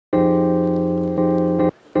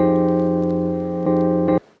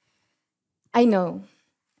I know.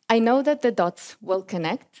 I know that the dots will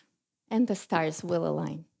connect and the stars will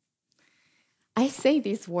align. I say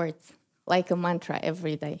these words like a mantra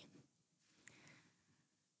every day.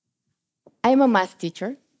 I'm a math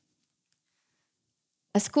teacher,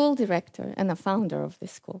 a school director, and a founder of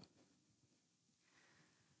this school.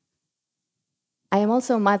 I am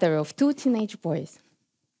also a mother of 2 teenage boys.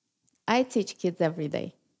 I teach kids every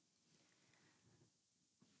day.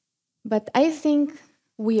 But I think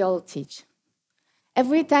we all teach.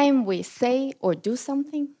 Every time we say or do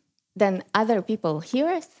something, then other people hear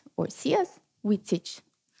us or see us, we teach.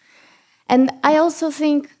 And I also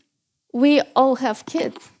think we all have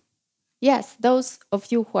kids. Yes, those of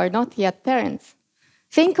you who are not yet parents,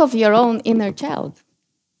 think of your own inner child.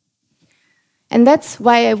 And that's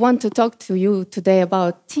why I want to talk to you today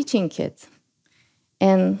about teaching kids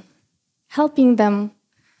and helping them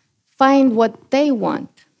find what they want,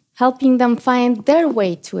 helping them find their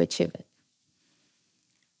way to achieve it.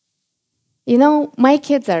 You know, my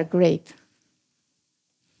kids are great.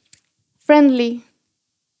 Friendly,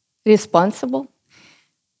 responsible,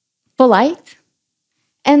 polite,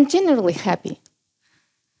 and generally happy.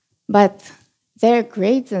 But their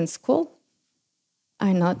grades in school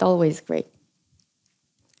are not always great.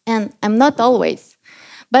 And I'm not always,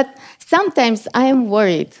 but sometimes I am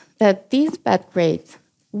worried that these bad grades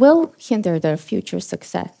will hinder their future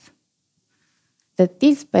success, that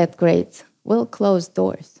these bad grades will close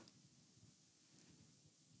doors.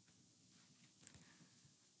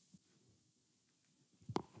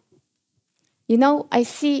 You know, I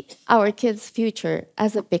see our kids' future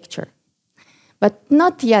as a picture, but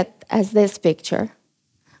not yet as this picture,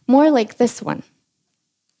 more like this one.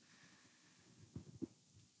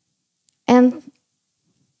 And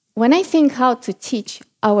when I think how to teach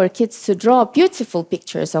our kids to draw beautiful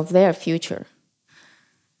pictures of their future,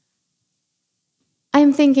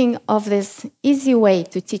 I'm thinking of this easy way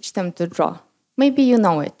to teach them to draw. Maybe you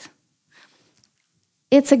know it.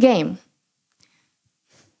 It's a game.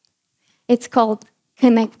 It's called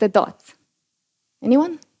Connect the Dots.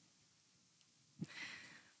 Anyone?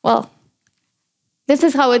 Well, this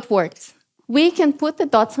is how it works. We can put the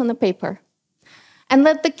dots on the paper and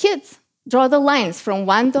let the kids draw the lines from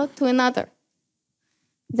one dot to another.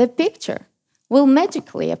 The picture will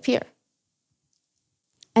magically appear.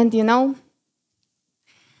 And you know,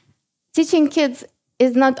 teaching kids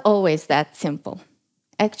is not always that simple.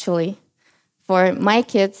 Actually, for my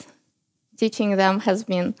kids, teaching them has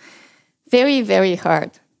been very, very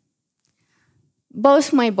hard.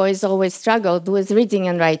 Both my boys always struggled with reading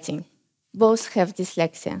and writing. Both have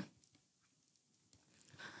dyslexia.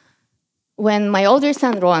 When my older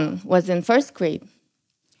son, Ron, was in first grade,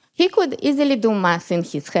 he could easily do math in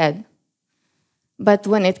his head. But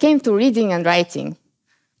when it came to reading and writing,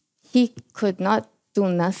 he could not do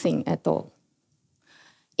nothing at all.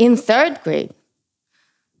 In third grade,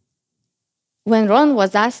 when Ron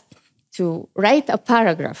was asked to write a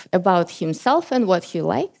paragraph about himself and what he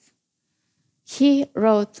likes, he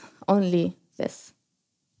wrote only this.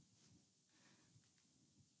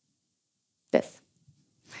 This.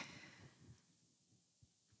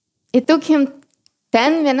 It took him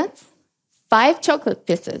 10 minutes, 5 chocolate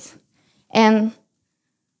pieces, and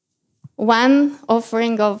one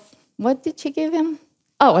offering of, what did she give him?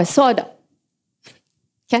 Oh, a soda.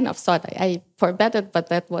 Can of soda. I forbade it, but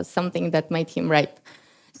that was something that made him write.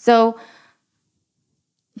 So,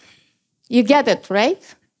 you get it,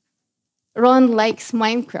 right? Ron likes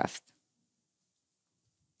Minecraft.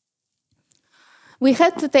 We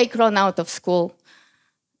had to take Ron out of school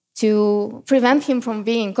to prevent him from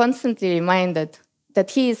being constantly reminded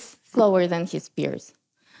that he is slower than his peers.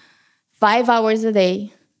 5 hours a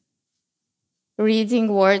day, reading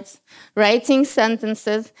words, writing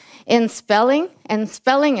sentences, and spelling, and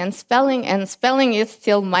spelling, and spelling, and spelling is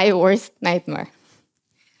still my worst nightmare.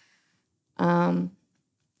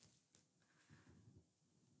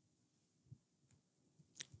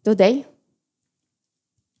 Today,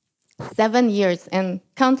 7 years and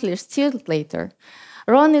countless years later,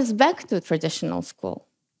 Ron is back to traditional school.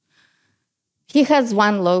 He has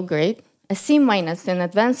 1 low grade, a C- in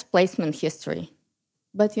advanced placement history.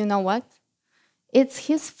 But you know what? It's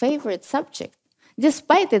his favorite subject,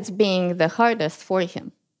 despite it being the hardest for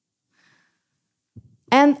him.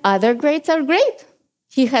 And other grades are great.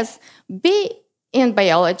 He has B in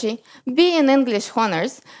biology, B in English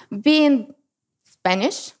honors, B in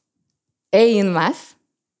Spanish, A in math,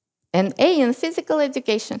 and A in physical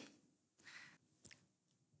education.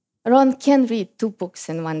 Ron can read 2 books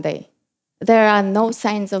in one day. There are no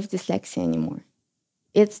signs of dyslexia anymore.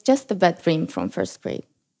 It's just a bad dream from first grade.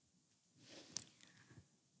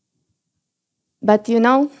 But you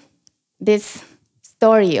know, this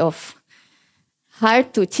story of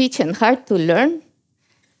hard to teach and hard to learn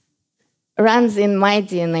runs in my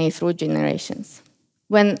DNA through generations.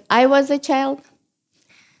 When I was a child,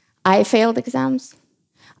 I failed exams,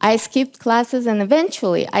 I skipped classes, and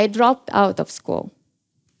eventually I dropped out of school.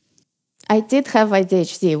 I did have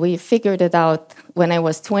ADHD. We figured it out when I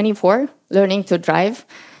was 24, learning to drive.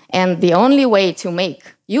 And the only way to make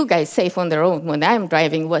you guys safe on the road when I'm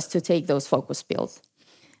driving was to take those focus pills.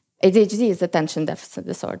 ADHD is attention deficit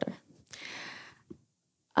disorder.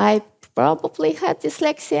 I probably had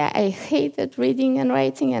dyslexia. I hated reading and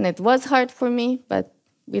writing, and it was hard for me, but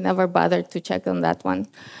we never bothered to check on that one.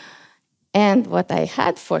 And what I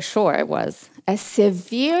had for sure was a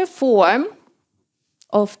severe form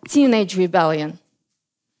of teenage rebellion.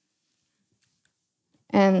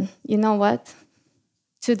 And you know what?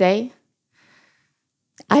 Today,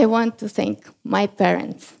 I want to thank my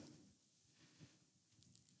parents.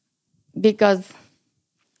 Because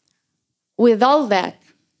with all that,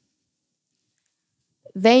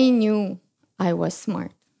 they knew I was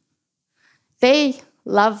smart. They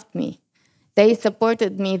loved me. They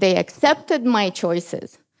supported me. They accepted my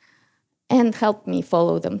choices and helped me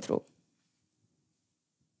follow them through.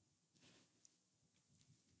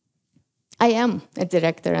 I am a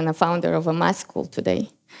director and a founder of a math school today.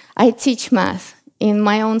 I teach math in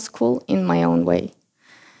my own school, in my own way.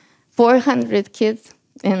 400 kids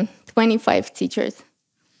and 25 teachers.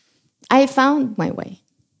 I found my way.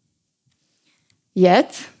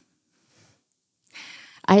 Yet,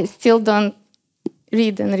 I still don't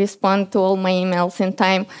read and respond to all my emails in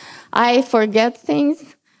time. I forget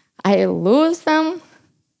things, I lose them,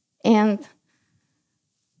 and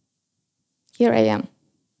here I am.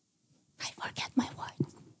 I forget my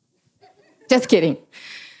words. Just kidding.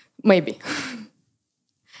 Maybe.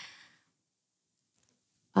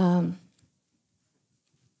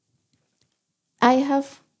 I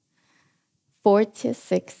have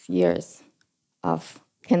 46 years of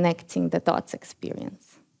connecting the dots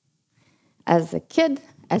experience. As a kid,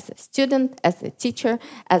 as a student, as a teacher,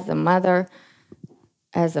 as a mother,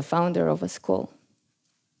 as a founder of a school.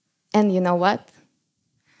 And you know what?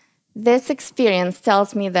 This experience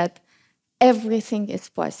tells me that everything is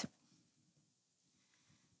possible.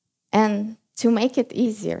 And to make it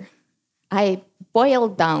easier, I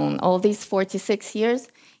boiled down all these 46 years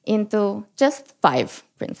into just 5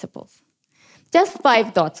 principles. Just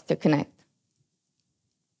 5 dots to connect.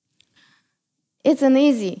 It's an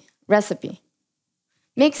easy recipe.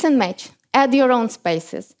 Mix and match, add your own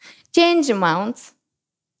spices, change amounts,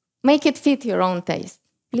 make it fit your own taste.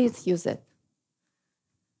 Please use it.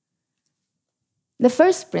 The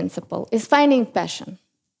first principle is finding passion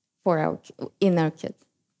in our kids.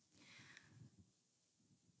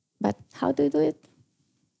 But how do you do it?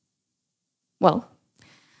 Well,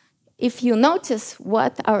 if you notice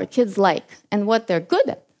what our kids like and what they're good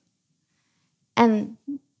at, and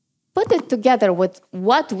put it together with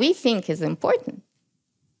what we think is important,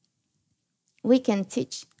 we can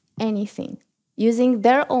teach anything using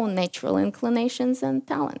their own natural inclinations and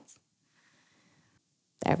talents.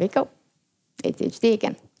 There we go. ADHD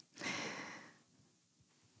again.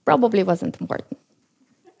 Probably wasn't important.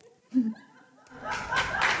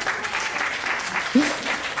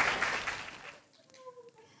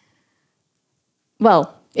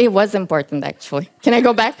 Well, it was important, actually. Can I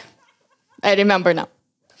go back? I remember now.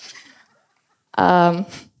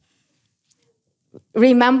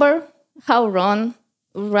 Remember how Ron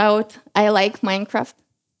wrote, "I like Minecraft"?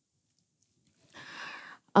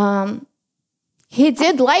 He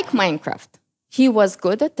did like Minecraft. He was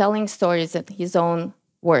good at telling stories in his own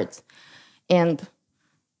words. And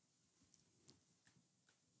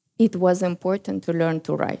it was important to learn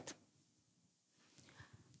to write.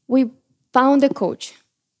 We found a coach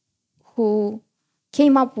who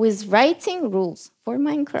came up with writing rules for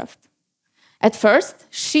Minecraft. At first,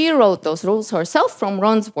 she wrote those rules herself from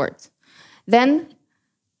Ron's words. Then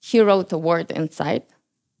he wrote a word inside,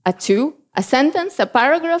 a 2, a sentence, a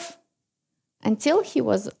paragraph, until he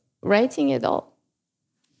was writing it all.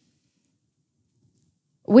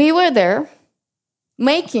 We were there,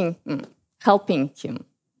 helping him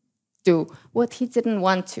do what he didn't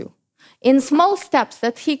want to, in small steps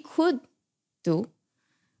that he could do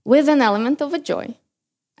with an element of a joy,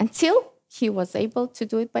 until he was able to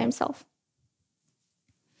do it by himself.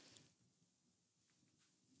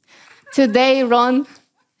 Today, Ron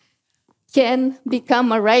can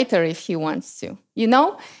become a writer if he wants to. You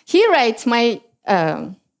know, he writes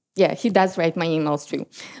he does write my emails too,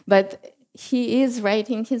 but he is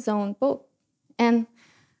writing his own book. And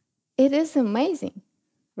it is amazing,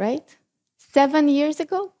 right? 7 years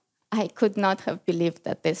ago, I could not have believed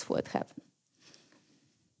that this would happen.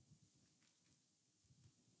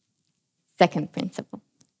 Second principle.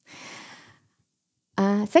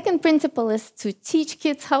 Second principle is to teach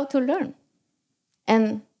kids how to learn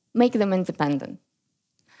and make them independent.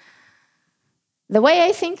 The way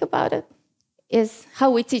I think about it is how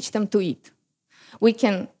we teach them to eat. We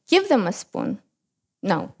can give them a spoon.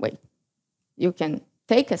 No, wait. You can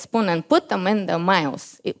take a spoon and put them in their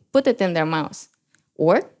mouths, put it in their mouths.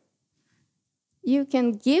 Or you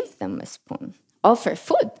can give them a spoon, offer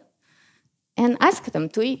food, and ask them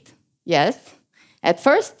to eat. Yes, at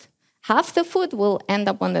first, half the food will end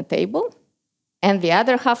up on the table, and the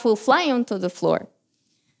other half will fly onto the floor.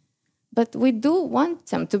 But we do want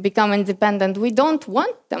them to become independent. We don't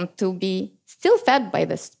want them to be still fed by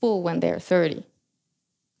the spoon when they're 30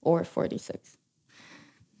 or 46.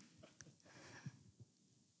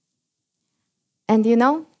 And you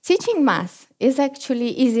know, teaching math is actually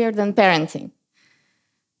easier than parenting.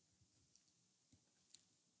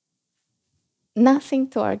 Nothing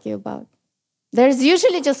to argue about. There's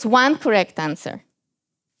usually just one correct answer.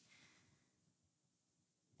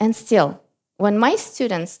 And still, when my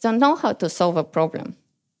students don't know how to solve a problem,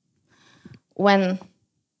 when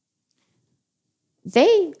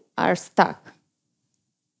they are stuck,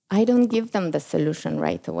 I don't give them the solution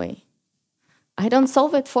right away. I don't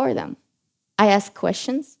solve it for them. I ask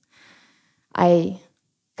questions. I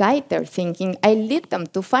guide their thinking. I lead them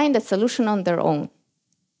to find a solution on their own.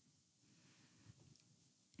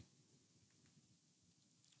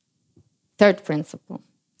 Third principle.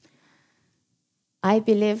 I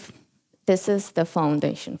believe this is the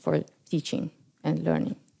foundation for teaching and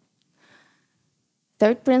learning.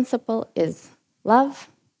 Third principle is love,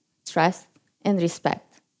 trust, and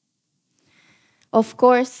respect. Of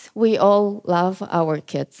course, we all love our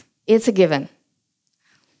kids. It's a given.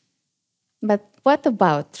 But what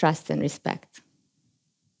about trust and respect?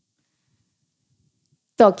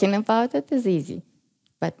 Talking about it is easy,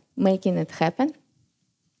 but making it happen?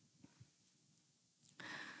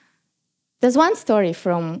 There's one story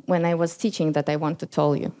from when I was teaching that I want to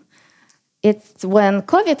tell you. It's when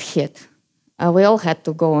COVID hit, we all had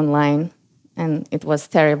to go online, and it was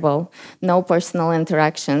terrible. No personal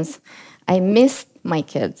interactions. I missed my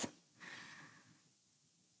kids.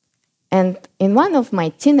 And in one of my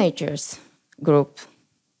teenagers group,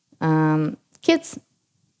 kids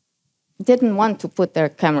didn't want to put their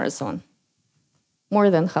cameras on, more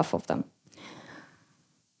than half of them.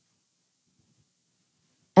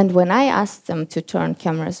 And when I asked them to turn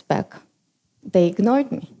cameras back, they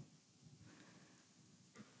ignored me.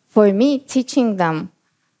 For me, teaching them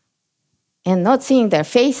and not seeing their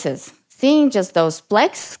faces, seeing just those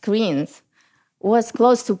black screens, was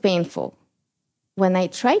close to painful. When I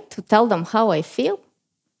tried to tell them how I feel,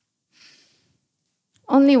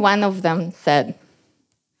 only one of them said,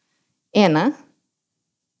 "Anna,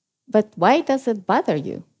 but why does it bother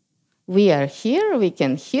you? We are here, we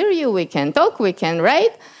can hear you, we can talk, we can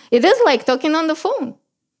write. It is like talking on the phone."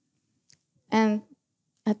 And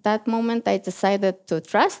at that moment, I decided to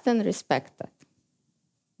trust and respect that.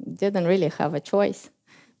 Didn't really have a choice,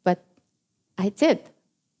 but I did.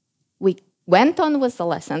 We went on with the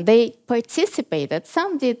lesson. They participated.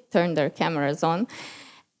 Some did turn their cameras on.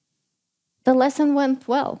 The lesson went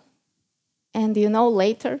well. And you know,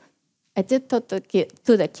 later, I did talk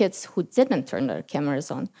to the kids who didn't turn their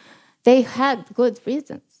cameras on. They had good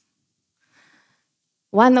reasons.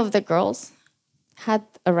 One of the girls had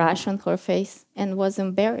a rash on her face and was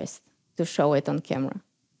embarrassed to show it on camera.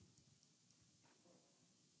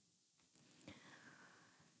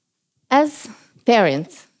 As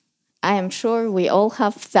parents, I am sure we all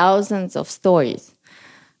have thousands of stories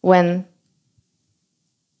when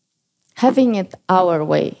having it our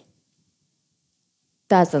way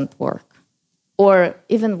doesn't work, or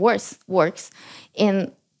even worse, works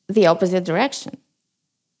in the opposite direction.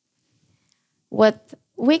 What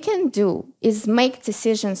we can do is make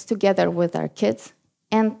decisions together with our kids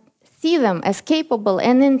and see them as capable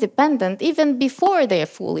and independent even before they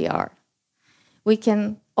fully are. We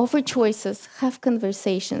can offer choices, have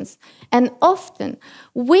conversations, and often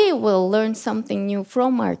we will learn something new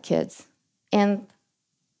from our kids and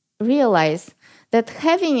realize that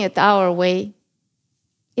having it our way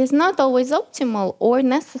is not always optimal or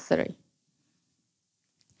necessary.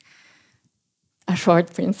 A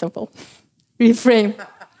short principle. Reframe.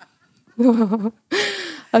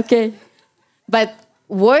 Okay. But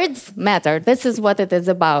words matter. This is what it is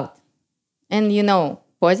about. And you know,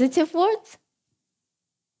 positive words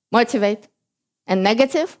motivate, and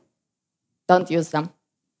negative, don't use them.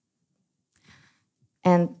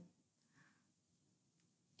 And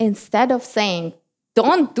instead of saying,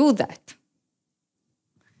 don't do that.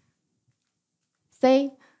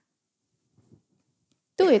 Say,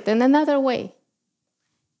 do it in another way.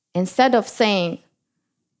 Instead of saying,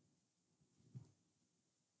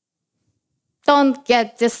 don't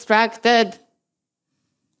get distracted,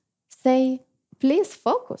 say, please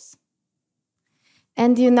focus.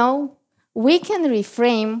 And you know, we can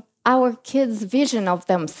reframe our kids' vision of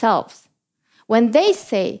themselves. When they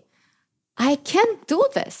say, I can't do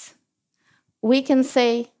this, we can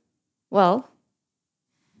say, well,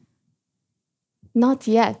 not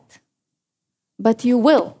yet, but you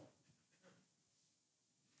will.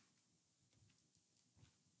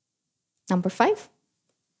 Number 5,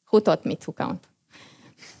 who taught me to count?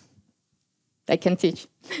 I can teach.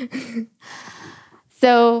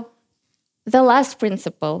 So the last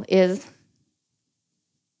principle is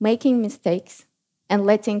making mistakes and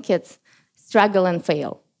letting kids struggle and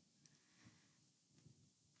fail.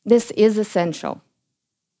 This is essential.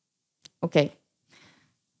 Okay.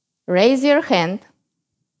 Raise your hand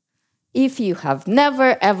if you have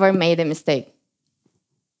never, ever made a mistake.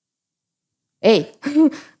 Hey,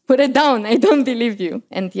 put it down. I don't believe you.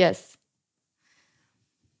 And yes.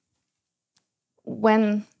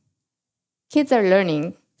 When kids are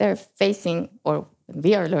learning, they're facing, or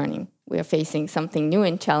we are learning, we are facing something new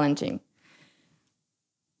and challenging.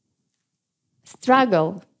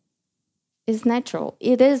 Struggle is natural.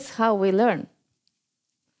 It is how we learn.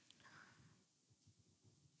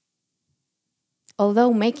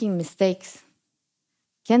 Although making mistakes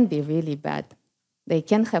can be really bad, they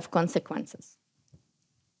can have consequences.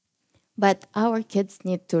 But our kids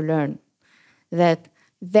need to learn that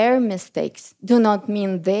their mistakes do not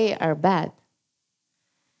mean they are bad.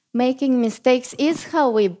 Making mistakes is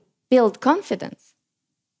how we build confidence.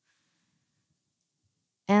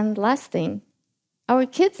 And last thing, our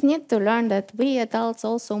kids need to learn that we adults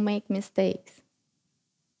also make mistakes.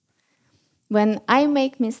 When I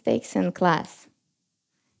make mistakes in class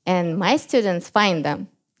and my students find them,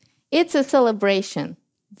 it's a celebration.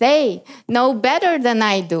 They know better than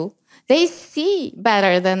I do. They see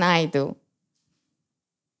better than I do.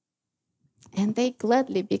 And they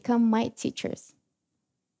gladly become my teachers.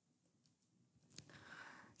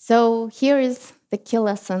 So here is the key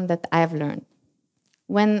lesson that I've learned.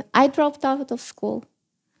 When I dropped out of school,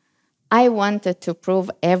 I wanted to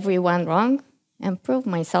prove everyone wrong and prove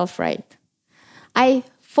myself right. I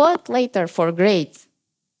fought later for grades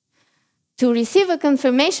to receive a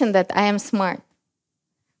confirmation that I am smart.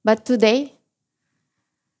 But today,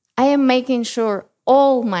 I am making sure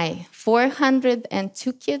all my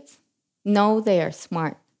 402 kids know they are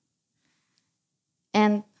smart.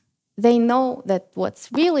 And they know that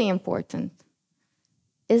what's really important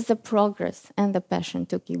is the progress and the passion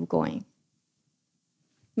to keep going.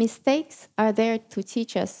 Mistakes are there to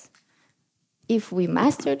teach us if we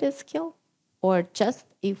master the skill or just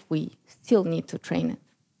if we still need to train it.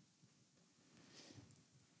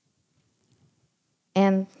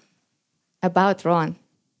 And about Ron.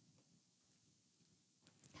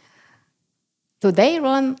 Today,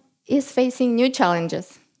 Ron is facing new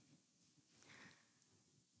challenges.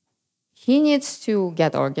 He needs to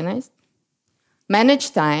get organized,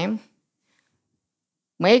 manage time,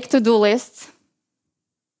 make to-do lists,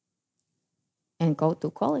 and go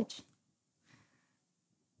to college.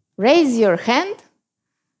 Raise your hand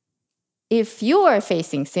if you are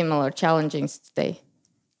facing similar challenges today.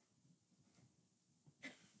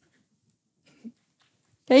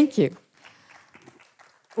 Thank you.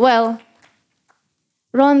 Well,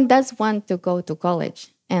 Ron does want to go to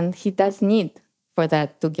college, and he does need for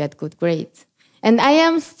that to get good grades. And I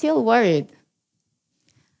am still worried.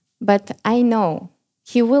 But I know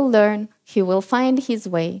he will learn, he will find his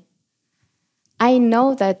way. I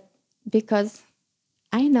know that because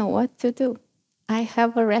I know what to do. I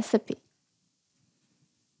have a recipe.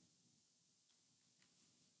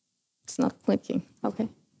 It's not clicking, okay.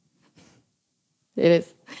 It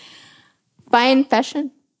is. Find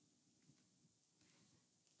passion.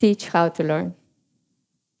 Teach how to learn.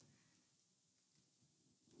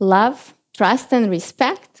 Love, trust, and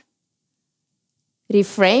respect.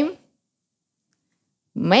 Reframe.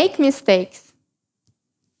 Make mistakes.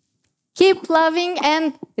 Keep loving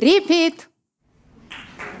and repeat.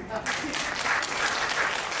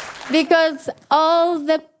 Because all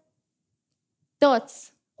the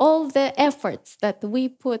thoughts, all the efforts that we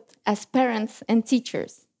put as parents and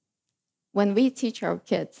teachers when we teach our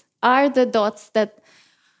kids are the dots that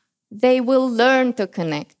they will learn to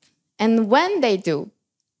connect. And when they do,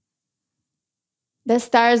 the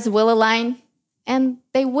stars will align and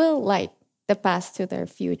they will light the path to their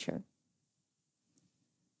future.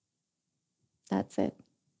 That's it.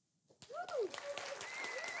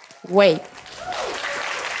 wait.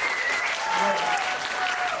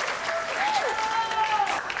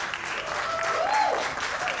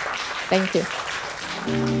 Thank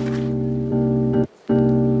you.